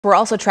We're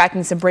also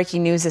tracking some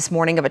breaking news this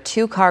morning of a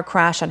two-car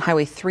crash on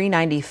Highway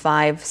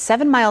 395,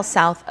 7 miles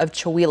south of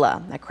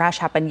Chewelah. That crash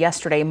happened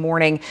yesterday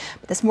morning.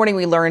 But this morning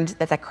we learned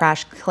that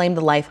crash claimed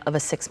the life of a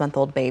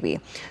 6-month-old baby.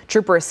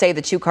 Troopers say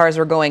the two cars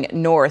were going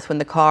north when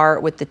the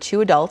car with the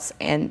two adults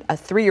and a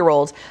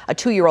 2-year-old,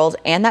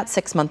 and that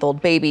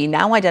 6-month-old baby,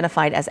 now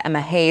identified as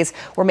Emma Hayes,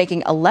 were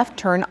making a left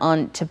turn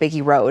onto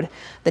Biggie Road.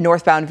 The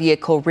northbound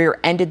vehicle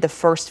rear-ended the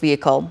first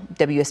vehicle.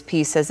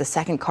 WSP says the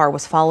second car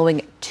was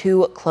following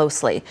too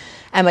closely.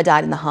 Emma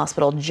died in the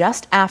hospital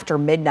just after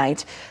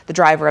midnight. The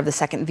driver of the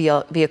second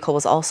vehicle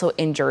was also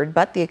injured,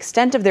 but the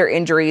extent of their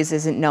injuries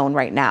isn't known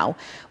right now.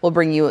 We'll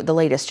bring you the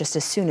latest just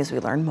as soon as we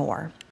learn more.